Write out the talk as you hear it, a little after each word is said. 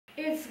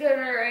It's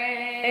gonna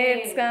rain.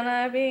 It's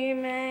gonna be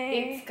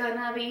May. It's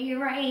gonna be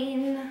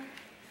rain.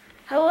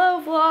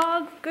 Hello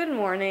vlog, good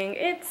morning.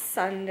 It's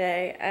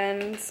Sunday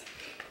and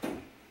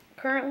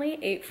currently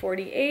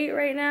 8:48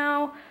 right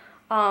now.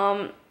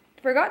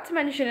 Forgot to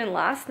mention in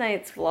last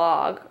night's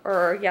vlog,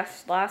 or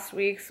yes, last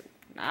week's,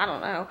 I don't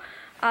know.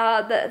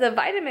 The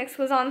Vitamix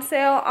was on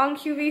sale on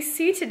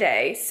QVC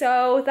today.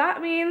 So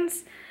that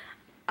means,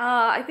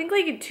 I think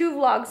like 2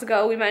 vlogs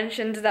ago we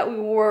mentioned that we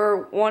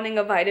were wanting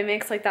a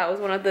Vitamix, like that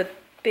was one of the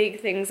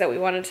big things that we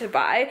wanted to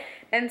buy.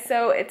 And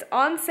so it's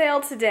on sale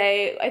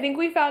today. I think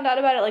we found out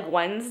about it like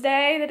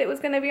Wednesday that it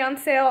was gonna be on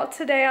sale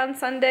today on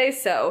Sunday.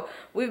 So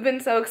we've been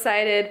so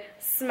excited.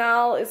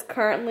 Smell is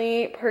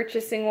currently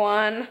purchasing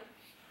one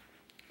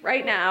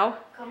right now.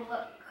 Come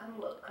look, come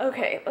look.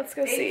 Okay, let's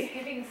go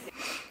see.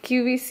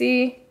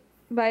 QVC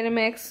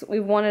Vitamix.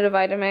 We wanted a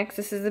Vitamix.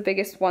 This is the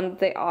biggest one that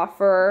they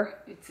offer.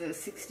 It's a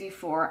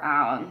 64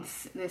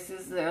 ounce. This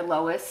is their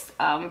lowest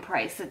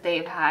price that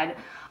they've had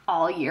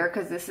all year,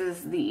 because this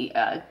is the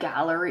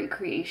Gallery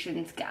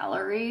Creations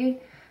Gallery.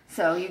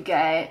 So you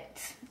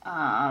get,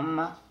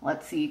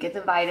 let's see, you get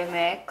the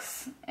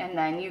Vitamix, and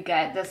then you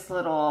get this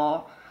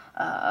little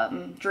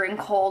drink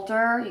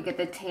holder, you get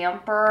the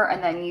tamper,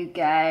 and then you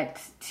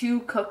get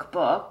 2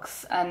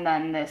 cookbooks, and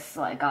then this,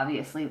 like,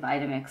 obviously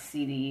Vitamix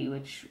CD,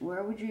 which,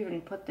 where would you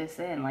even put this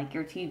in? Like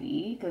your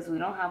TV? Because we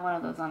don't have one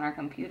of those on our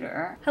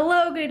computer.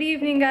 Hello, good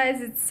evening guys.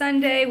 It's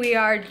Sunday. We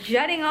are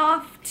jetting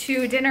off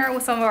to dinner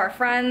with some of our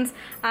friends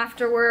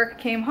after work,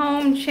 came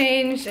home,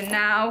 changed, and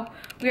now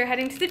we are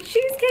heading to the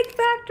Cheesecake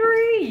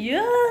Factory.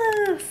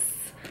 Yes!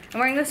 I'm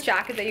wearing this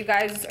jacket that you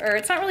guys, or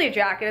it's not really a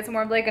jacket, it's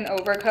more of like an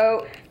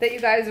overcoat that you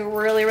guys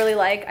really, really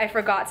like. I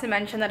forgot to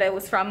mention that it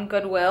was from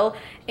Goodwill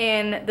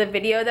in the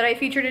video that I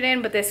featured it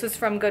in, but this was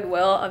from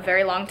Goodwill a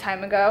very long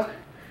time ago.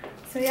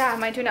 So yeah, I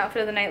might do an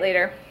outfit of the night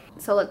later.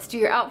 So let's do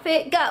your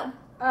outfit, go!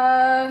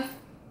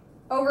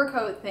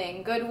 Overcoat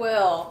thing,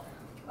 Goodwill,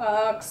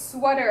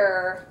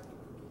 sweater.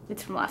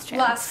 It's from Last Chance.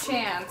 Last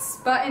Chance,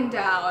 button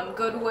down,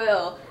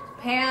 Goodwill,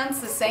 pants,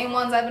 the same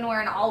ones I've been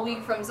wearing all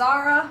week from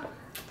Zara.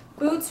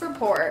 Boots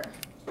report.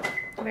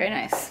 Very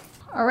nice.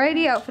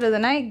 Alrighty, outfit of the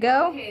night,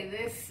 go. Okay,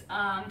 this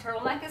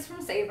turtleneck is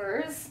from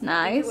Savers.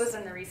 Nice. I think it was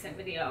in the recent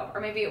video, or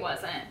maybe it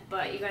wasn't,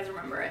 but you guys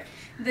remember it.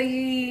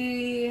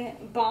 The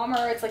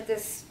bomber, it's like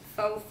this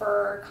faux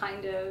fur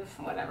kind of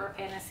whatever,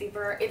 fantasy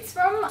fur. It's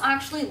from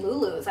actually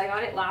Lulu's. I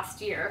got it last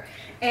year.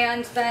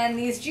 And then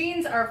these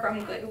jeans are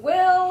from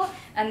Goodwill,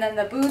 and then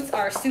the boots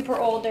are super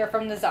old. They're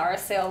from the Zara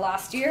sale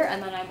last year,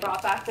 and then I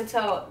brought back the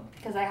tote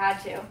because I had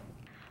to.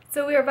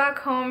 So we are back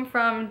home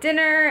from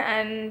dinner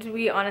and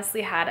we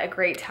honestly had a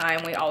great time.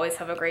 We always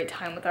have a great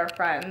time with our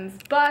friends,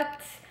 but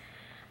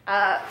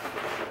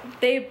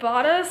they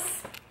bought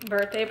us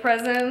birthday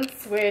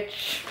presents,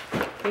 which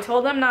we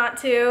told them not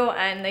to,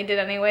 and they did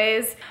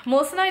anyways.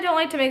 Melissa and I don't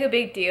like to make a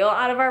big deal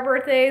out of our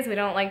birthdays. We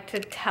don't like to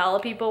tell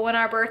people when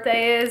our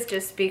birthday is,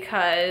 just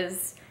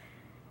because,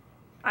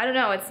 I don't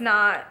know, it's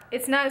not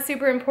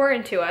super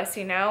important to us,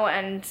 you know,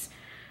 and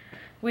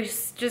we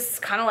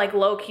just kind of like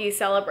low-key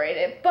celebrate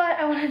it. But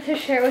I wanted to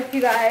share with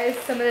you guys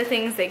some of the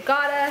things they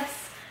got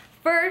us.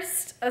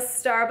 First, a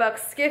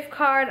Starbucks gift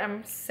card.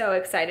 I'm so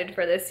excited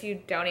for this,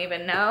 you don't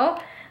even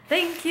know.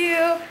 Thank you.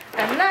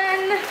 And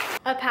then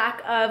a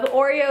pack of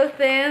Oreo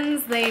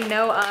Thins. They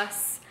know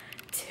us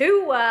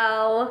too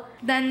well.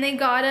 Then they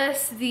got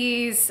us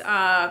these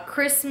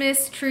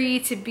Christmas tree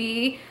to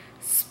be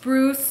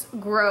spruce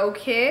grow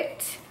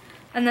kit.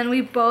 And then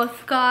we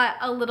both got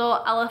a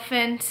little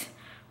elephant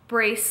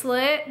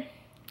bracelet,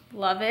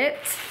 love it.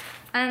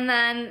 And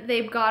then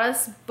they've got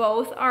us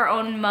both our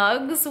own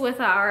mugs with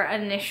our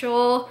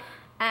initial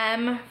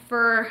M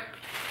for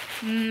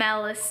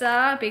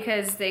Melissa,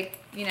 because they,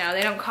 you know, they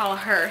don't call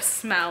her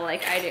Smell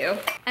like I do.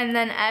 And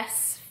then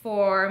S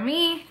for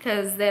me,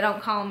 because they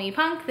don't call me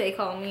Punk, they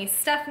call me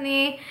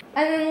Stephanie.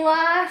 And then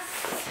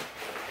last,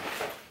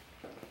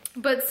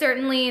 but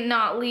certainly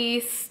not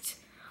least,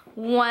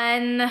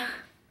 when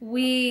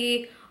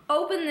we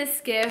opened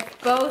this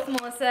gift, both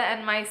Melissa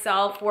and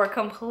myself were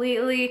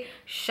completely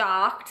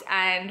shocked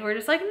and we're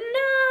just like, no.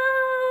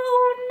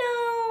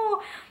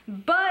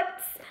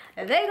 But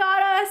they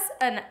got us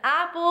an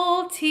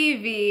Apple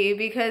TV,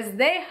 because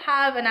they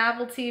have an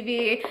Apple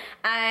TV,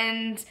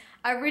 and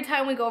every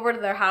time we go over to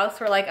their house,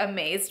 we're like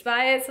amazed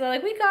by it. So they're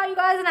like, we got you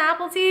guys an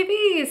Apple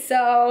TV.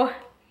 So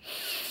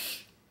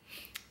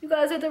you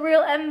guys are the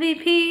real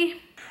MVP.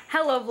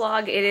 Hello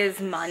vlog, it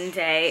is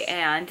Monday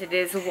and it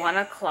is 1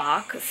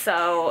 o'clock.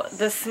 So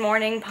this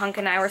morning Punk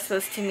and I were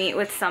supposed to meet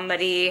with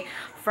somebody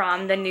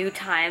from the New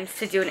Times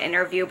to do an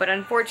interview, but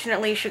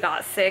unfortunately she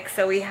got sick,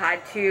 so we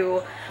had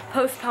to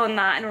postpone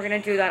that, and we're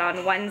gonna do that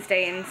on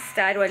Wednesday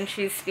instead when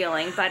she's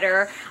feeling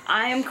better.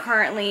 I am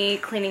currently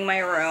cleaning my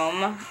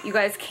room. You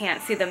guys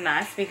can't see the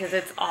mess because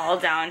it's all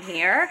down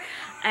here.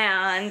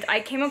 And I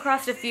came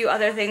across a few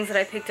other things that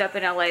I picked up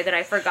in LA that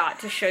I forgot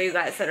to show you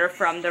guys that are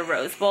from the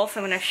Rose Bowl, so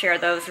I'm gonna share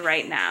those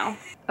right now.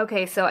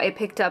 Okay, so I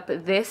picked up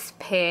this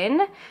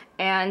pin,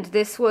 and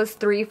this was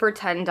 3 for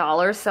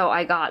 $10, so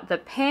I got the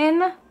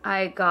pin,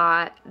 I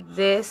got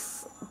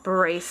this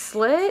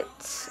bracelet,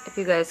 if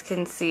you guys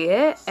can see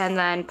it, and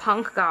then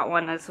Punk got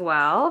one as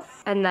well,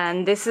 and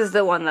then this is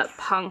the one that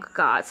Punk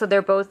got, so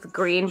they're both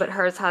green, but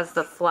hers has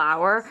the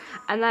flower,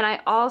 and then I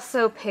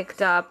also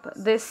picked up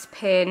this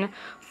pin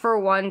for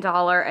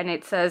 $1, and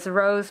it says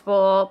Rose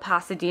Bowl,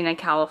 Pasadena,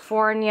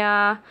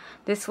 California.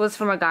 This was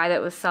from a guy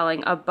that was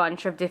selling a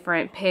bunch of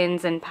different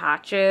pins and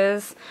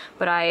patches,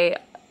 but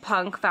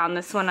Punk found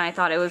this one. I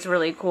thought it was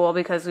really cool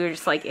because we were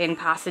just like in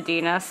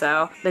Pasadena,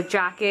 so the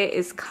jacket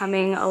is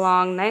coming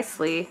along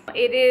nicely.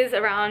 It is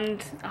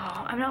around,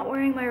 oh, I'm not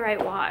wearing my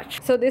right watch.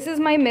 So this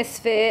is my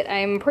Misfit.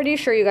 I'm pretty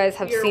sure you guys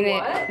have seen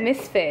it.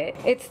 Misfit.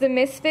 It's the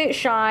Misfit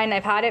Shine.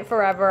 I've had it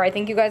forever. I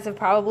think you guys have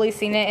probably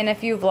seen it in a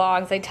few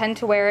vlogs. I tend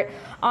to wear it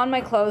on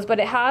my clothes, but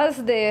it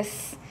has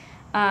this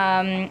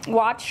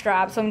watch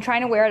strap, so I'm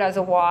trying to wear it as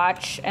a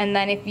watch. And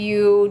then if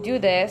you do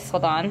this,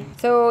 hold on,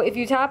 so if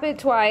you tap it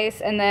twice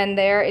and then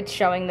there it's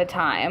showing the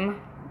time,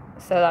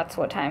 so that's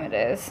what time it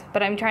is.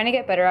 But I'm trying to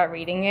get better at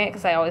reading it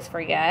because I always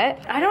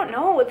forget. I don't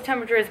know what the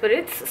temperature is, but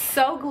it's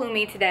so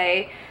gloomy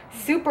today.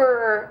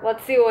 Super,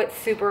 let's see what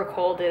super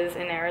cold is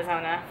in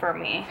Arizona for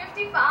me.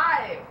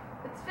 55.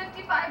 It's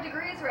 55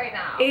 degrees right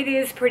now. It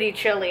is pretty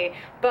chilly,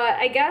 but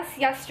I guess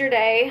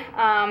yesterday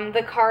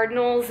the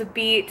Cardinals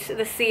beat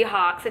the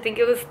Seahawks. I think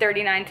it was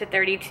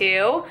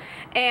 39-32,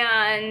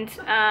 and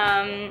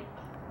I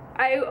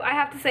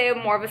have to say I'm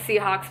more of a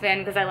Seahawks fan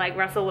because I like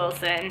Russell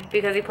Wilson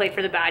because he played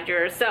for the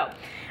Badgers. So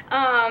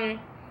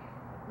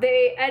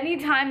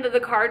anytime that the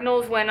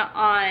Cardinals win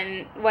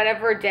on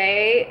whatever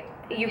day,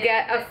 you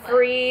get a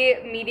free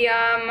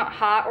medium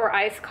hot or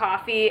iced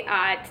coffee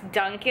at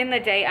Dunkin' the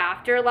day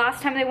after.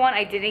 Last time they won,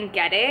 I didn't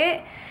get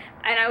it,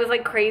 and I was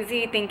like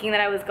crazy thinking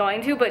that I was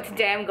going to, but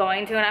today I'm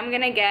going to, and I'm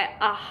gonna get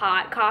a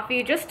hot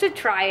coffee just to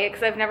try it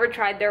because I've never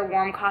tried their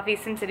warm coffee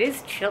since it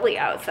is chilly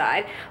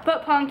outside.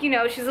 But Punk, you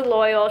know, she's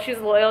loyal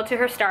to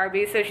her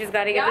Starbies, so she's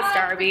got to get the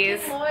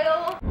Starbies.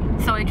 Loyal.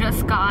 So I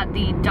just got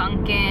the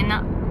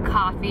Dunkin'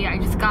 coffee. I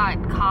just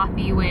got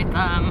coffee with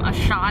a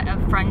shot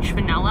of French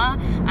vanilla,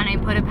 and I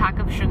put a pack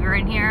of sugar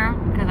in here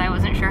because I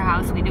wasn't sure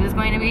how sweet it was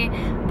going to be,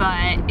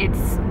 but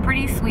it's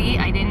pretty sweet.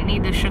 I didn't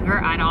need the sugar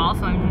at all,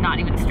 so I'm not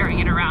even stirring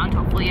it around.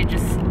 Hopefully it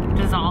just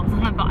dissolves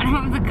on the bottom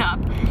of the cup.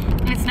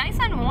 And it's nice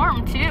and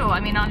warm too. I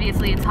mean,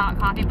 obviously it's hot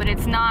coffee, but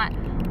it's not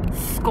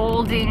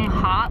scalding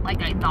hot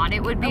like I thought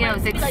it would be. I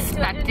was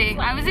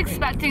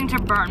expecting to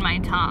burn my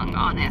tongue,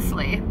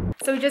 honestly.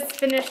 So we just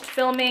finished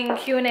filming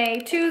Q&A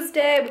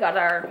Tuesday. We got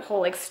our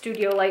whole like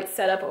studio light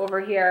set up over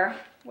here,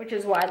 which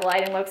is why the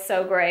lighting looks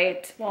so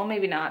great. Well,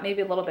 maybe not,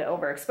 maybe a little bit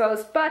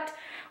overexposed, but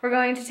we're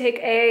going to take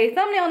a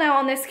thumbnail now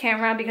on this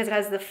camera because it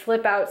has the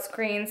flip out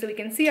screen so we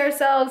can see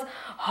ourselves.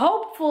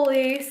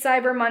 Hopefully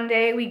Cyber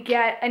Monday we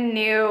get a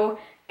new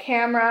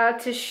camera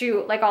to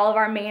shoot like all of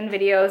our main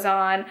videos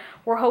on.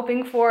 We're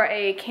hoping for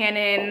a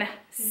Canon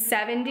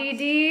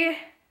 70D.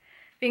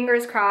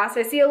 Fingers crossed.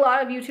 I see a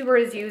lot of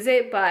YouTubers use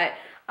it, but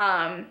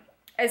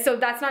and so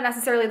that's not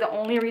necessarily the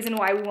only reason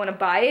why we want to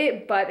buy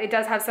it, but it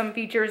does have some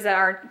features that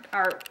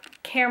our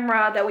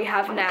camera that we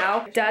have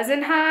now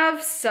doesn't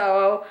have,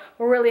 so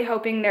we're really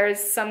hoping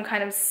there's some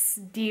kind of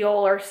deal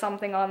or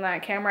something on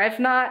that camera. If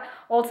not,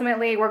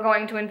 ultimately we're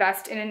going to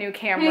invest in a new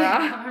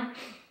camera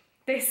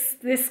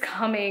this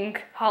coming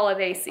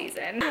holiday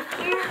season. No,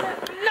 that's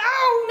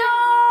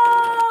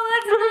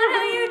not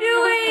how you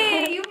do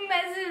it. You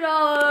mess it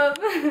up.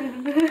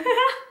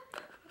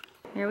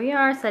 Here we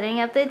are setting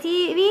up the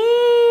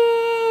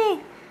TV.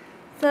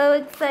 So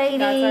exciting.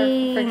 That's our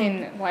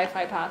freaking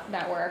Wi-Fi path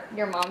network.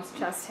 Your mom's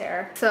chest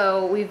hair.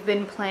 So we've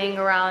been playing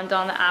around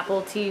on the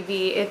Apple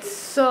TV. It's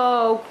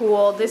so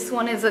cool. This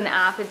one is an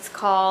app. It's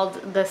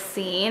called The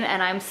Scene,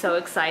 and I'm so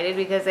excited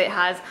because it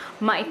has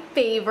my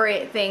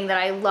favorite thing that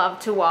I love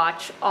to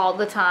watch all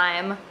the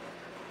time.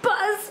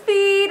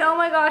 BuzzFeed. Oh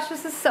my gosh,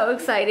 this is so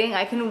exciting.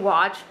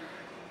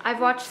 I've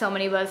watched so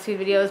many BuzzFeed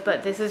videos,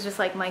 but this is just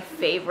like my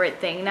favorite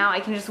thing now. I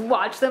can just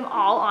watch them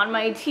all on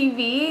my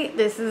TV.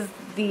 This is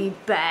the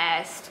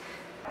best.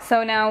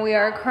 So now we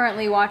are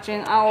currently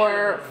watching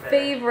our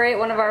favorite,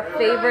 one of our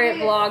favorite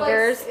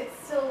vloggers. It's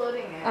still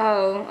loading it.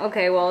 Oh,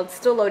 okay, well it's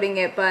still loading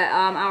it, but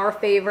our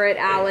favorite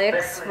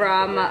Alex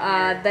from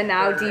the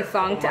now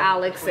defunct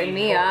Alex and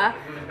Mia.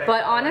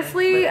 But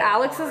honestly,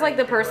 Alex is like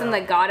the person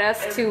that got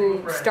us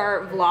to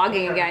start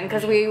vlogging again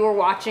because we were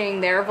watching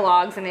their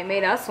vlogs and it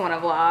made us want to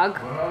vlog.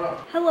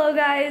 Hello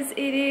guys,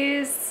 it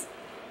is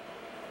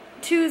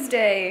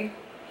Tuesday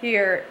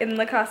here in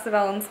La Casa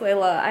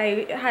Valenzuela.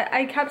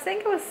 I kept saying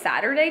it was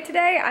Saturday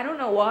today. I don't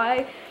know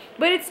why,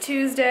 but it's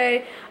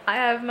Tuesday. I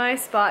have my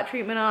spot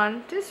treatment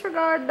on.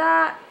 Disregard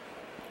that.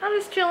 I'm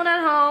just chilling at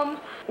home.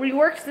 We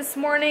worked this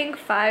morning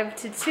 5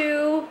 to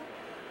 2.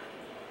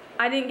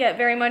 I didn't get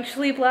very much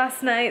sleep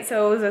last night,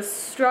 so it was a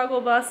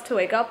struggle bus to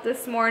wake up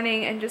this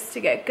morning and just to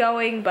get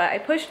going, but I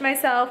pushed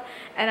myself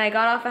and I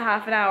got off a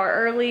half an hour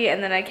early,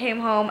 and then I came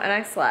home and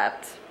I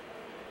slept.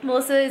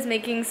 Melissa is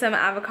making some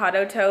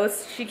avocado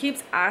toast. She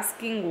keeps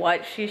asking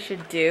what she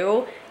should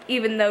do,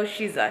 even though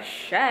she's a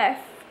chef.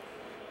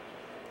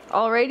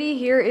 Alrighty,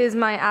 here is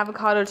my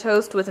avocado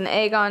toast with an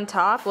egg on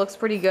top. Looks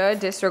pretty good.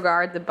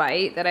 Disregard the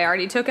bite that I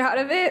already took out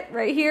of it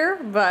right here,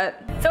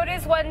 but. So it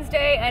is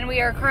Wednesday and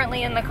we are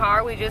currently in the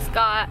car. We just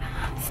got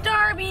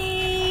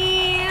Starbucks.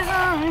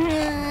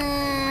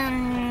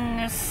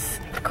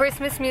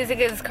 Christmas music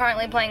is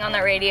currently playing on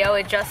the radio.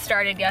 It just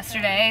started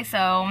yesterday,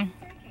 so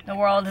the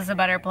world is a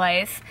better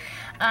place.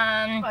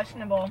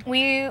 Questionable.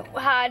 We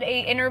had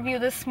a interview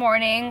this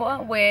morning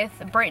with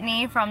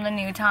Brittany from the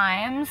New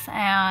Times,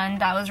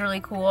 and that was really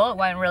cool. It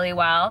went really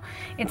well.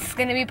 It's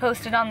gonna be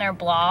posted on their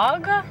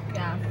blog.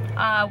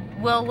 Yeah.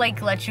 We'll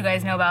like let you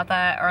guys know about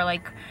that, or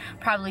like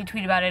probably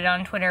tweet about it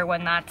on Twitter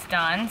when that's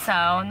done.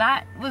 So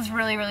that was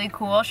really, really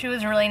cool. She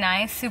was really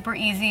nice, super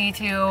easy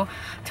to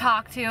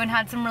talk to, and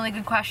had some really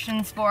good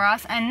questions for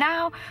us. And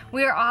now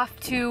we are off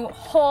to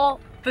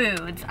Whole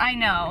Foods. I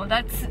know,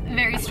 that's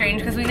very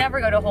strange because we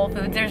never go to Whole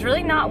Foods. There's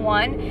really not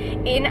one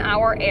in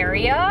our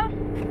area,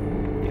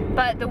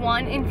 but the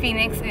one in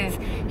Phoenix is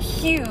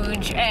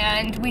huge,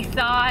 and we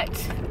thought,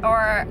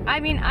 or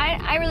I mean,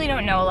 I really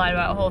don't know a lot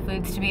about Whole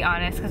Foods, to be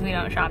honest, because we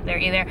don't shop there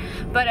either,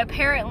 but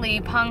apparently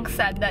Punk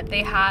said that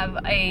they have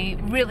a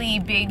really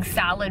big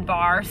salad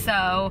bar,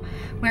 so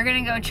we're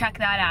gonna go check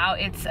that out.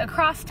 It's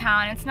across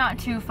town, it's not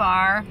too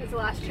far. Is the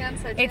Last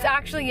Chance? It's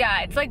actually,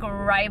 yeah, it's like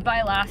right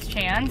by Last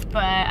Chance,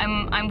 but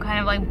I'm kind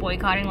of like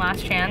boycotting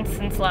Last Chance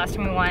since the last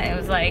time we went, it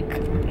was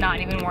like not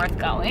even worth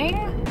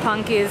going.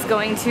 Punk is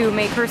going to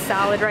make her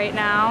salad right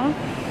now.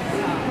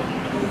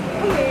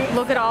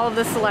 Look at all of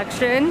the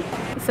selection.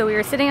 So we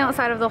are sitting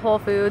outside of the Whole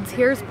Foods.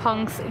 Here's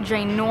Punk's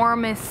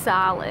ginormous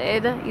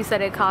salad. You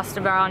said it cost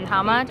around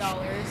how much?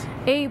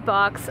 $8.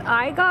 $8.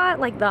 I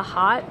got like the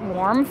hot,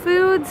 warm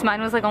foods.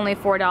 Mine was like only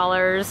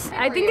 $4.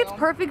 I think it's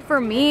perfect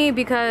for me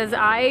because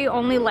I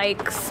only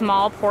like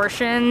small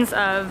portions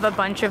of a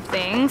bunch of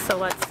things. So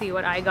let's see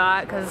what I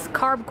got, because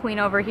carb queen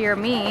over here,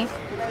 me.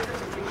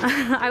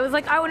 I was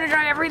like, I want to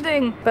try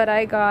everything. But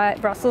I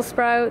got Brussels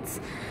sprouts,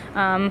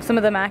 some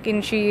of the mac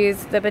and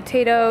cheese, the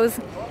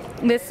potatoes,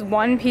 this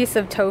one piece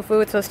of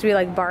tofu, it's supposed to be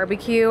like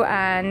barbecue,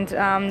 and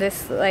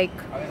this like,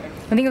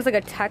 I think it was like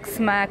a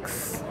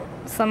Tex-Mex,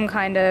 some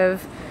kind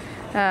of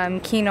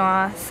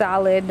quinoa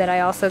salad that I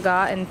also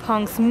got, and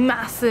Punk's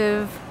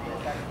massive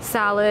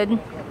salad.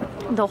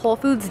 The Whole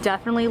Foods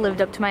definitely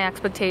lived up to my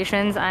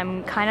expectations.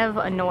 I'm kind of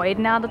annoyed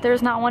now that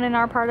there's not one in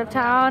our part of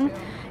town,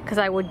 because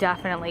I would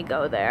definitely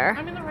go there.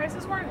 I mean, the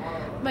prices weren't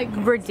like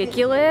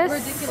ridiculous.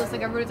 Ridiculous.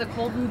 Like everybody's like,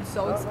 Whole Foods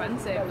so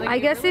expensive. Like, I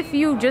guess if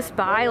you just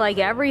buy like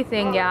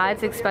everything, yeah,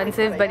 it's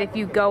expensive. But if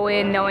you go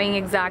in knowing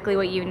exactly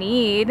what you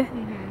need,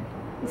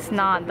 it's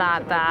not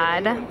that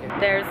bad.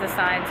 There's the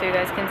sign so you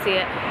guys can see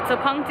it. So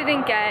Punk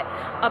didn't get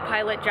a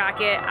pilot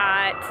jacket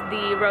at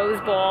the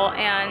Rose Bowl,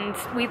 and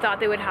we thought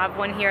they would have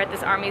one here at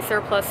this Army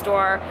surplus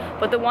store,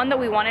 but the one that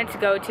we wanted to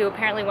go to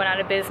apparently went out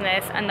of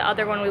business, and the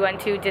other one we went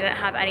to didn't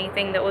have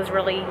anything that was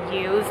really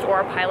used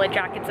or pilot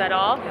jackets at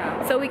all.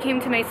 So we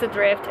came to Mesa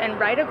Thrift, and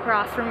right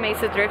across from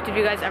Mesa Thrift, if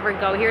you guys ever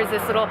go here, is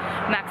this little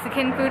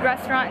Mexican food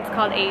restaurant. It's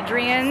called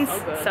Adrian's.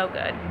 So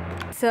good.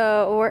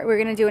 So we're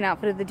gonna do an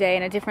outfit of the day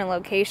in a different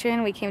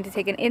location. We came to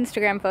take an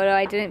Instagram photo.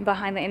 I didn't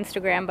behind the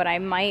Instagram, but I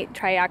might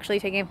try actually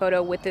taking a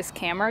photo with this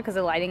camera because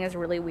the lighting is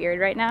really weird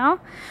right now.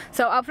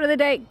 So outfit of the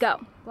day,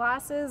 go.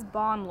 Glasses,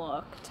 Bond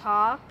look.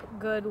 Top,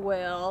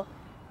 Goodwill.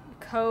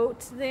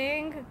 Coat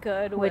thing,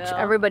 Goodwill. Which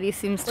everybody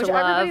seems to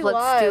love.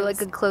 Let's do like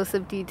a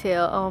close-up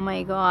detail. Oh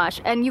my gosh.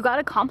 And you got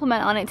a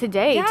compliment on it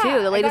today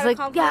too. The lady's like,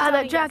 yeah,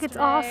 that jacket's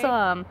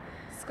awesome.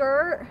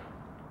 Skirt.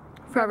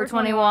 Forever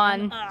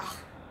 21. Ugh.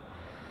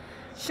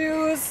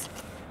 Shoes,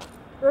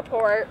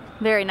 report.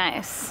 Very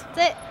nice.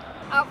 That's it.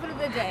 Outfit of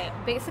the day.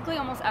 Basically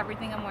almost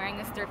everything I'm wearing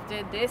is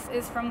thrifted. This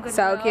is from Goodwill.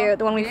 So cute.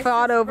 The one we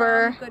fought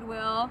over. From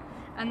Goodwill.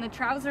 And the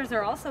trousers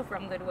are also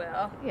from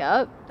Goodwill.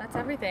 Yep. That's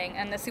everything.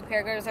 And the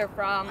superheroes are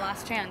from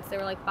Last Chance. They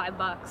were like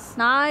 $5.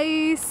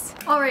 Nice.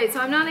 Alright,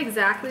 so I'm not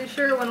exactly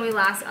sure when we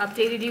last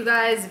updated you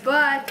guys,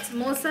 but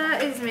Melissa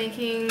is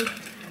making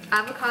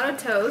avocado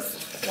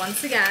toast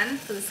once again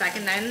for the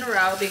second night in a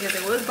row because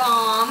it was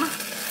bomb.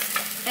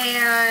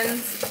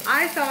 And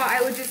I thought I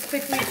would just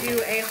quickly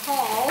do a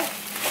haul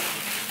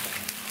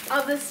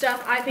of the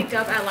stuff I picked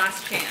up at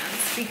Last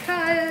Chance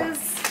because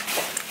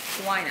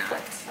why not?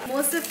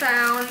 Melissa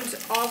found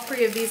all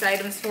 3 of these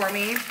items for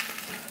me.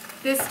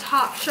 This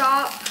top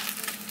shop,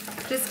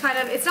 just kind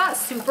of, it's not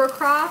super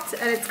cropped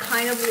and it's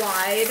kind of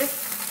wide,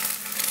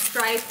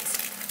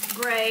 striped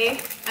gray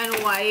and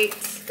white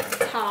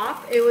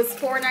top. It was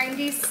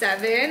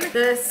 $4.97.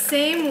 The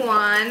same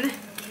one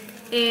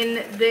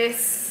in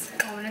this,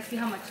 I want to see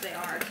how much they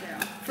are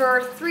too.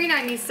 For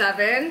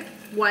 $3.97,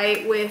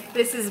 white with,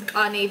 this is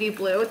a navy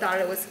blue, thought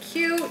it was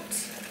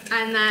cute.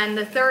 And then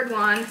the third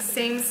one,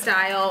 same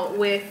style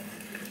with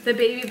the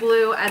baby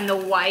blue and the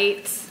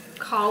white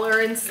collar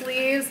and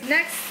sleeves.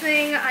 Next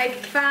thing I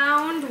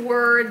found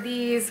were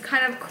these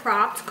kind of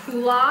cropped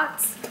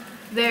culottes.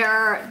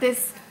 They're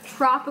this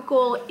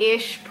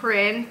tropical-ish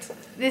print.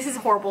 This is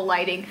horrible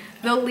lighting.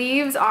 The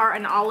leaves are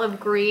an olive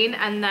green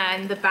and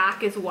then the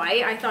back is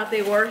white. I thought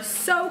they were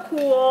so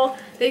cool.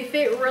 They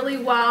fit really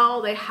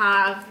well. They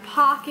have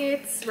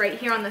pockets right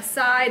here on the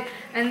side,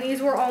 and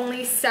these were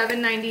only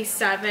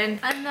 $7.97.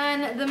 And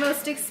then the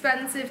most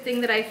expensive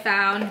thing that I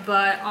found,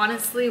 but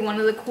honestly one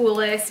of the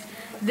coolest,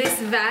 this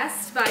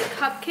vest by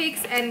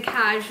Cupcakes and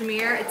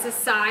Cashmere. It's a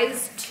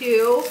size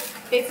 2.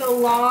 It's a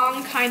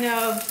long kind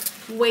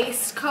of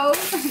waistcoat,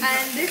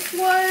 and this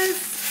was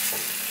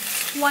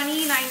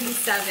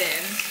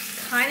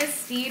 $20.97. Kind of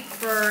steep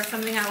for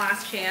something at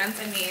Last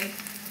Chance, I mean.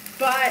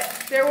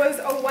 But there was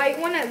a white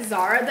one at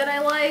Zara that I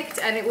liked,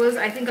 and it was,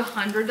 I think,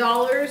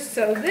 $100.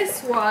 So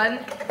this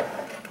one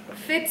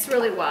fits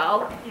really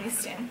well. Let me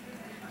stand.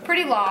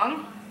 Pretty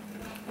long.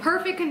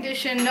 Perfect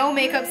condition, no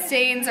makeup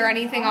stains or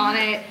anything on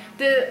it.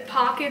 The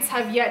pockets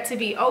have yet to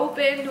be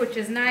opened, which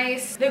is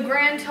nice. The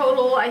grand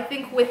total, I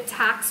think with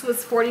tax,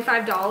 was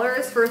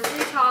 $45 for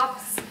 3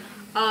 tops,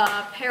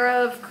 a pair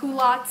of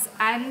culottes,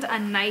 and a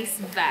nice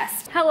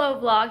vest. Hello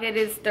vlog, it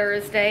is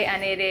Thursday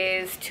and it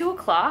is 2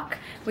 o'clock.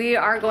 We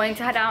are going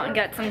to head out and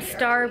get some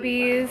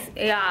Starbies.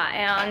 Yeah,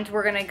 and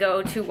we're gonna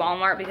go to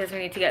Walmart because we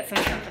need to get some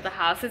stuff for the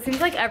house. It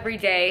seems like every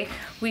day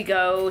we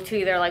go to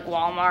either like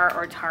Walmart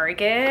or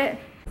Target.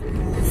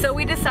 So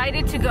we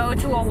decided to go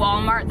to a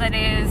Walmart that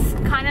is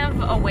kind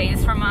of a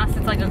ways from us.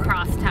 It's like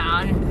across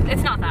town.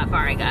 It's not that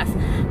far, I guess.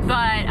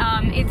 But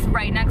it's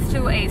right next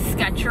to a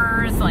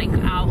Skechers like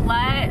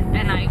outlet,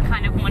 and I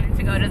kind of wanted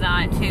to go to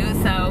that too.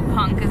 So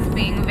Punk is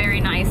being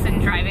very nice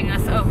and driving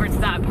us over to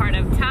that part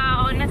of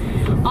town.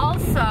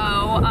 Also,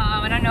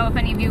 I don't know if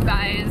any of you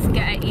guys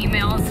get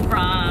emails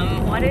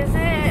from, what is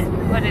it?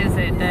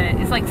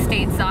 It's like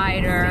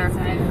Stateside or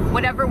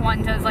whatever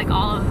one does like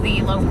all of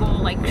the local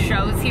like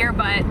shows here,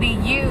 but the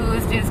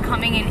Used is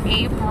coming in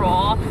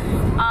April.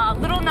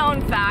 Little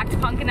known fact,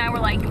 Punk and I were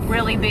like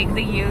really big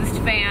The Used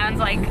fans,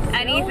 like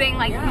anything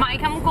like My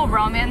Chemical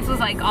Romance was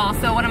like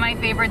also one of my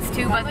favorites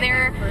too, but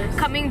they're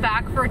coming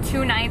back for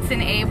 2 nights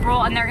in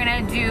April, and they're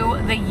gonna do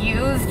The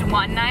Used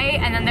one night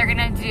and then they're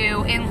gonna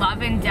do In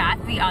Love and Death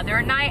the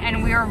other night,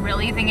 and we were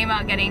really thinking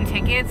about getting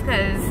tickets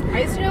because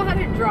I used to know how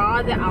to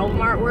draw the album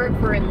artwork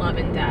for In Love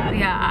and Death.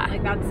 Yeah.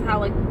 Like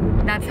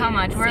that's how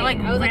much we're like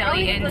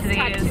really into these.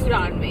 Tattooed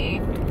on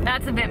me.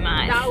 That's a bit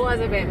much. That was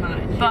a bit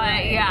much.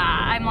 But yeah,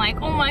 I'm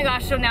like, oh my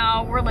gosh, so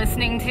now we're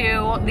listening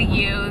to The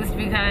Used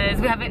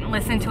because we haven't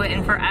listened to it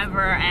in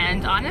forever,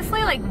 and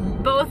honestly, like,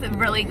 both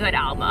really good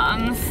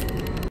albums.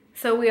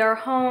 So we are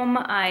home.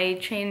 I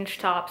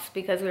changed tops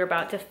because we were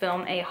about to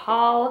film a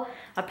haul.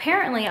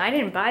 Apparently, I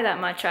didn't buy that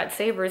much at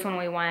Savers when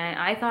we went.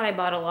 I thought I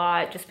bought a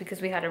lot just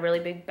because we had a really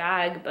big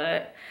bag,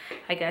 but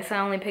I guess I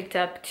only picked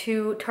up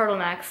 2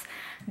 turtlenecks.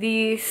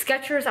 The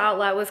Skechers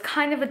outlet was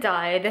kind of a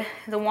dud.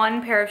 The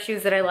one pair of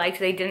shoes that I liked,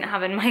 they didn't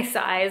have in my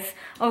size,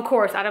 of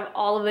course, out of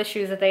all of the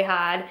shoes that they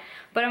had.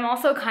 But I'm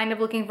also kind of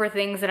looking for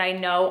things that I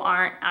know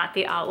aren't at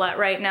the outlet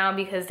right now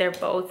because they're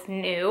both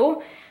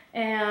new.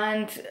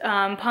 And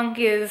Punk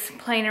is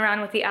playing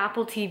around with the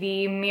Apple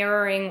TV,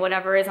 mirroring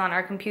whatever is on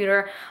our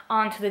computer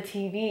onto the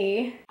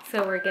TV.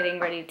 So we're getting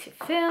ready to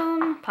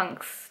film.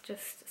 Punk's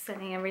just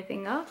setting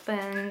everything up,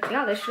 and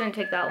yeah, this shouldn't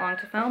take that long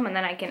to film, and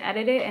then I can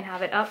edit it and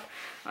have it up.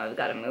 Oh, I've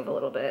got to move a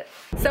little bit.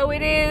 So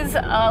it is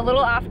a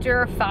little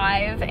after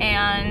 5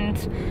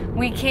 and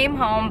we came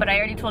home, but I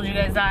already told you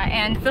guys that,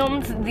 and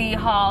filmed the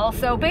haul.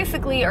 So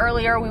basically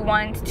earlier we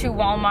went to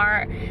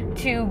Walmart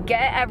to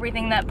get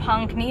everything that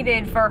Punk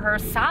needed for her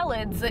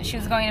salads that she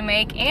was going to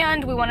make,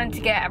 and we wanted to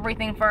get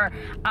everything for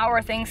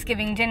our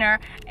Thanksgiving dinner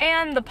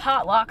and the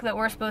potluck that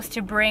we're supposed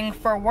to bring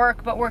for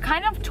work, but we're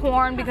kind of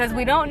torn because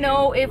we don't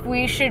know if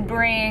we should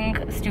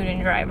bring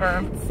student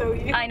driver. So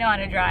yeah. I know how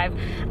to drive.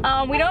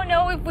 We don't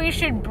know if we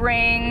should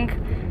bring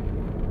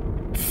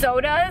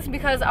sodas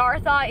because our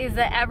thought is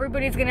that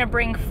everybody's gonna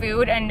bring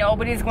food and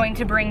nobody's going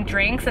to bring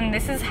drinks, and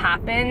this has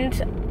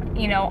happened,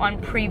 you know, on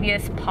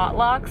previous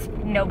potlucks.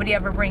 Nobody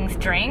ever brings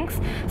drinks,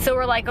 so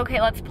we're like, okay,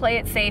 let's play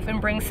it safe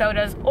and bring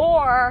sodas,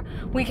 or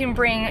we can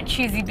bring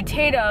cheesy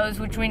potatoes,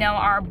 which we know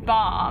are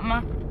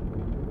bomb.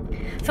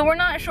 So we're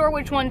not sure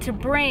which one to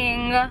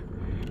bring,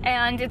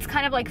 and it's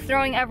kind of like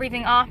throwing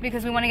everything off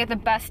because we want to get the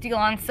best deal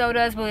on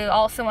sodas, but we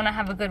also want to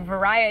have a good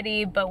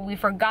variety. But we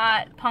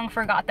forgot, Punk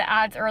forgot the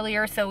ads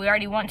earlier, so we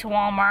already went to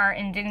Walmart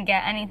and didn't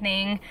get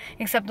anything,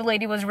 except the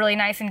lady was really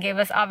nice and gave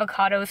us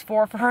avocados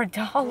for $1. You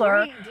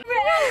know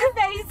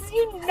this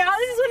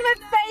is one of my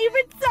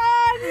favorite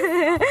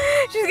songs.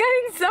 She's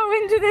getting so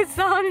into this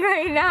song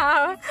right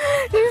now.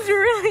 She's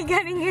really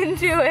getting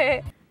into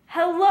it.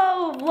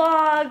 Hello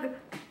vlog.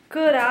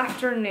 Good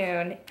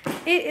afternoon.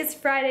 It is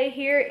Friday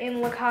here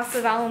in La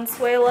Casa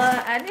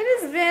Valenzuela, and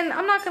it has been,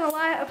 I'm not gonna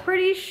lie, a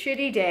pretty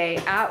shitty day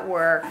at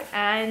work.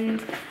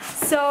 And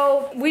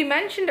so we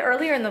mentioned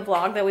earlier in the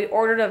vlog that we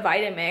ordered a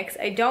Vitamix.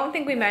 I don't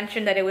think we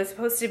mentioned that it was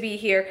supposed to be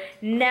here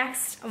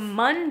next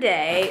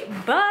Monday,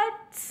 but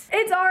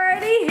it's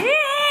already here!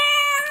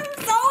 I'm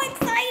so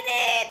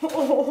excited!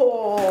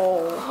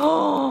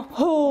 Oh,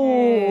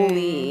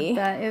 holy.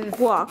 That is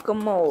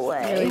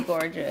guacamole. really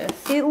gorgeous.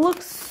 It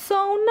looks so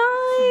nice.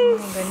 Oh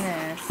my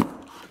goodness.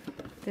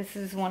 This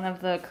is one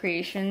of the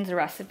Creations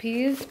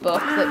recipes book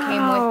that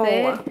came with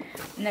it.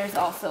 And there's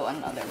also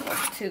another book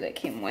too that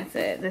came with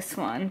it. This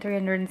one,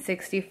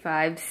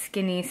 365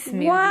 Skinny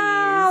Smoothies.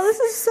 Wow, this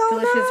is so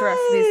Delicious nice.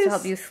 recipes to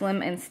help you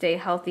slim and stay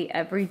healthy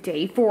every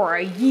day for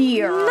a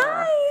year.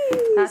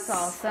 Nice. That's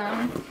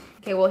awesome.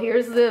 Okay, well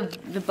here's the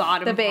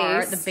bottom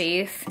part, the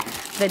base.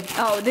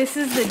 Oh, this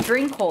is the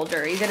drink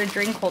holder. You get a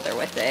drink holder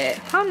with it.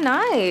 How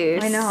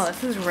nice. I know,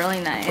 this is really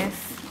nice.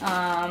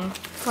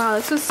 Wow,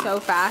 this was so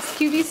fast.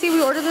 QVC,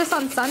 we ordered this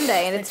on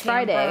Sunday and it's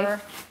Friday.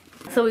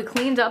 So we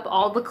cleaned up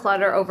all the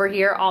clutter over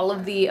here, all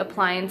of the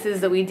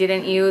appliances that we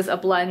didn't use, a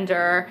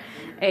blender,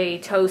 a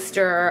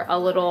toaster, a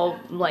little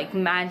like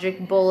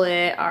magic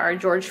bullet, our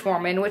George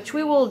Foreman, which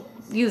we will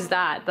use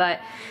that, but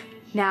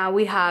now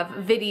we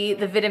have the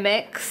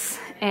Vitamix,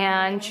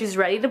 and she's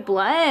ready to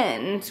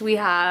blend. We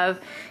have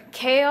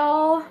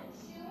kale,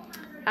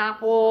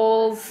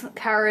 apples,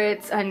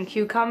 carrots, and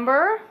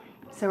cucumber.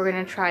 So we're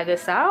gonna try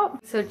this out.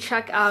 So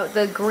check out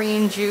the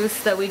green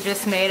juice that we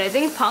just made. I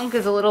think Punk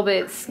is a little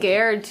bit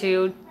scared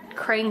to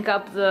crank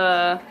up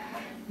the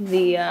I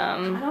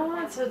don't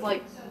want it to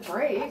like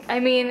break. I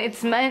mean,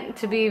 it's meant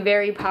to be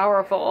very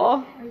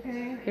powerful.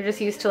 Okay. You're just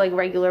used to like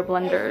regular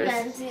blenders.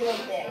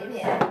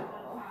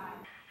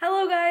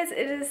 Hello guys,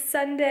 it is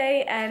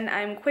Sunday and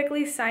I'm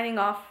quickly signing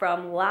off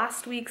from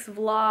last week's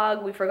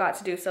vlog. We forgot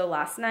to do so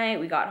last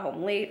night. We got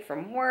home late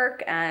from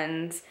work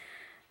and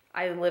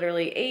I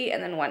literally ate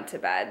and then went to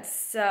bed.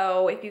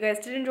 So if you guys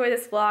did enjoy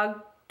this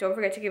vlog, don't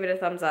forget to give it a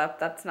thumbs up.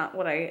 That's not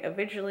what I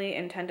originally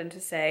intended to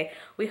say.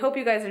 We hope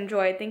you guys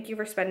enjoyed. Thank you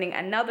for spending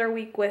another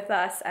week with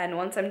us. And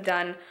once I'm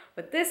done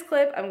with this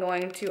clip, I'm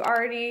going to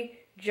already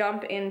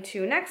jump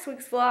into next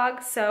week's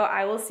vlog. So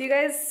I will see you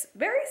guys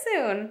very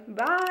soon.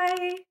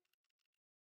 Bye.